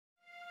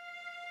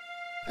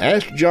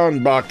Ask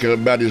John Baca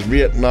about his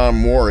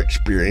Vietnam War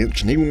experience,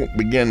 and he won't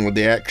begin with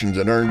the actions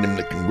that earned him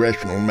the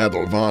Congressional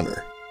Medal of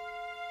Honor.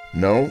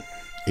 No,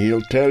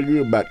 he'll tell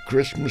you about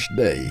Christmas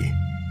Day,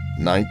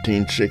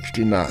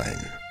 1969.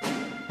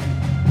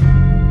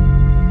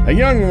 A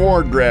young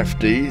war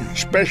draftee,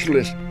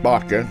 Specialist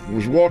Baca,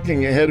 was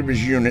walking ahead of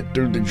his unit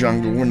through the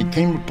jungle when he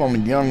came upon a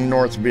young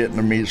North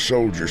Vietnamese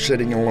soldier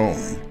sitting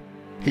alone.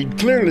 He'd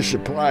clearly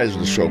surprised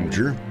the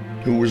soldier,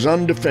 who was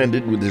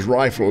undefended with his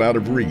rifle out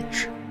of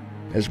reach.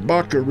 As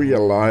Baca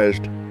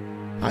realized,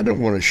 I don't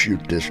want to shoot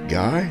this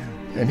guy,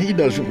 and he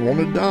doesn't want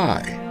to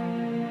die.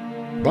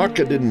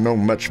 Baca didn't know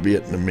much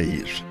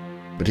Vietnamese,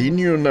 but he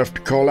knew enough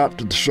to call out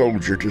to the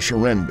soldier to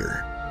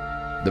surrender.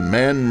 The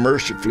man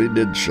mercifully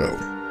did so.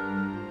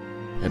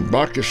 And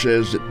Baca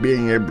says that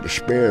being able to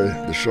spare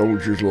the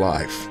soldier's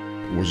life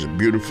was a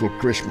beautiful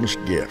Christmas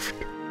gift.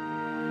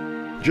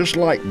 Just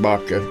like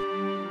Baca,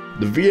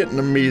 the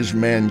Vietnamese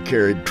man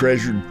carried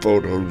treasured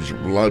photos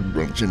of loved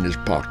ones in his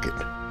pocket.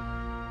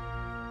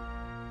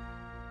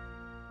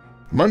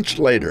 Months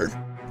later,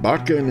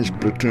 Baca and his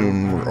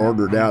platoon were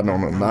ordered out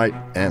on a night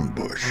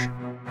ambush.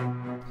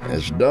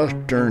 As dusk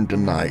turned to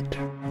night,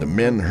 the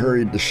men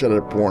hurried to set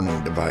up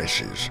warning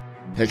devices,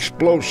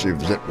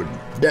 explosives that would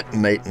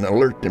detonate and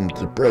alert them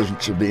to the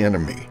presence of the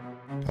enemy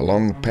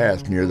along the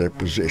path near their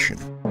position.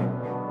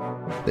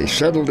 They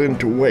settled in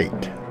to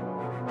wait,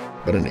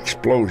 but an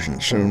explosion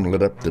soon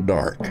lit up the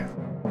dark.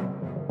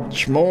 A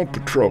small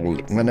patrol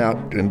that went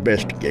out to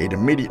investigate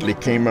immediately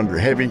came under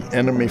heavy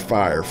enemy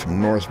fire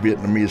from North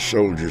Vietnamese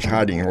soldiers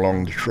hiding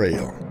along the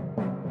trail.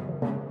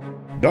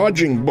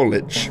 Dodging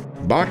bullets,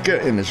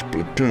 Baca and his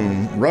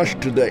platoon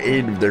rushed to the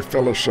aid of their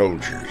fellow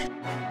soldiers.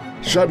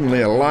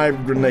 Suddenly, a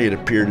live grenade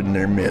appeared in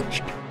their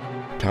midst.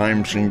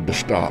 Time seemed to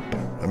stop.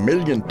 A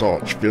million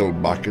thoughts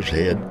filled Baca's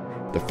head,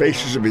 the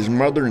faces of his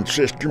mother and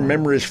sister,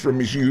 memories from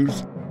his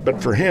youth,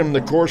 but for him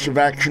the course of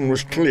action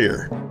was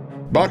clear.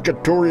 Baca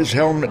tore his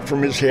helmet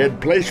from his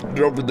head, placed it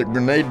over the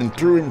grenade, and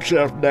threw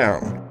himself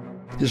down,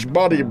 his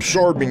body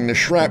absorbing the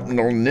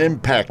shrapnel and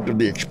impact of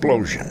the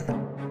explosion.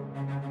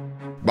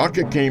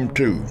 Baca came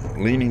to,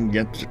 leaning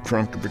against the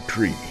trunk of a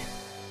tree,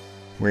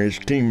 where his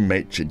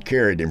teammates had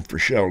carried him for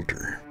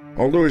shelter.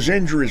 Although his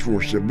injuries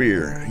were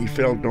severe, he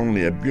felt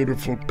only a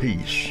beautiful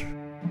peace.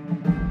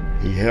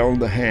 He held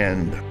the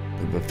hand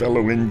of a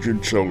fellow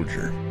injured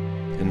soldier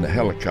in the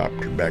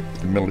helicopter back to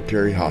the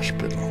military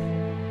hospital.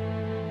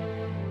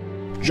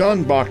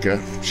 John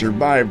Baca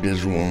survived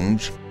his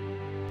wounds,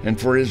 and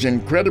for his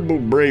incredible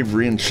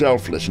bravery and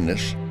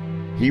selflessness,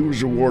 he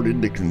was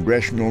awarded the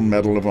Congressional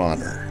Medal of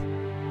Honor.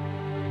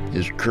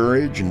 His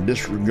courage and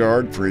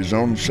disregard for his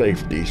own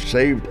safety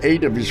saved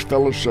 8 of his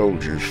fellow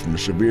soldiers from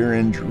severe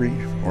injury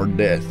or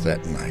death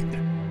that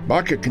night.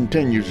 Baca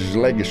continues his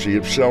legacy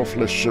of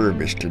selfless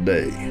service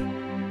today.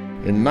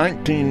 In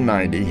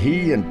 1990,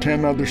 he and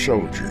 10 other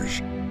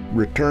soldiers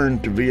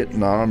returned to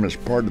Vietnam as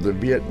part of the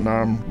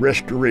Vietnam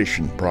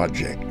Restoration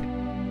Project,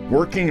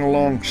 working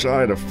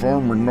alongside of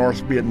former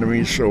North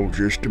Vietnamese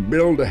soldiers to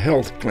build a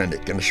health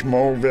clinic in a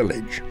small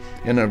village,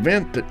 an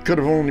event that could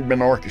have only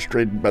been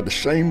orchestrated by the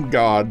same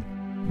God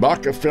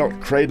Baca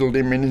felt cradled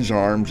him in his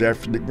arms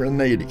after the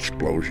grenade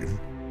explosion.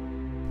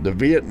 The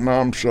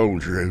Vietnam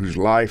soldier whose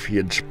life he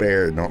had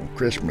spared on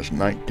Christmas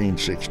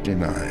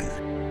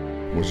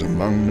 1969 was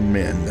among the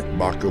men that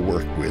Baca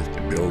worked with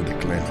to build the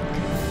clinic.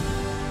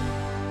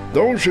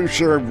 Those who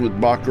served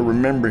with Baca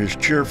remember his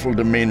cheerful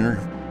demeanor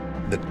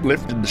that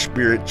lifted the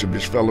spirits of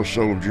his fellow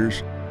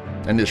soldiers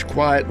and his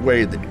quiet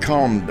way that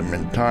calmed them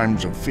in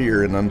times of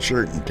fear and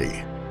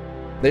uncertainty.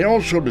 They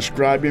also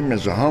describe him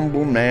as a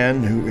humble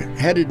man who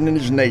had it in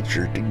his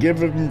nature to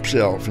give of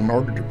himself in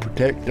order to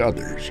protect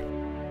others.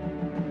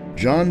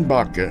 John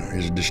Baca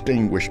is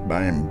distinguished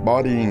by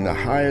embodying the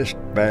highest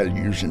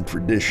values and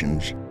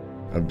traditions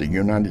of the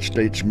United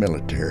States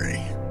military: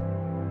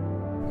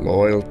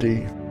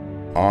 loyalty,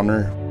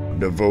 honor,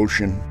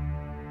 devotion,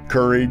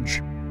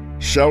 courage,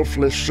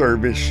 selfless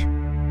service,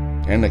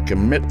 and a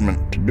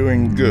commitment to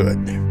doing good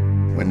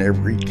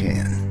whenever he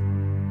can.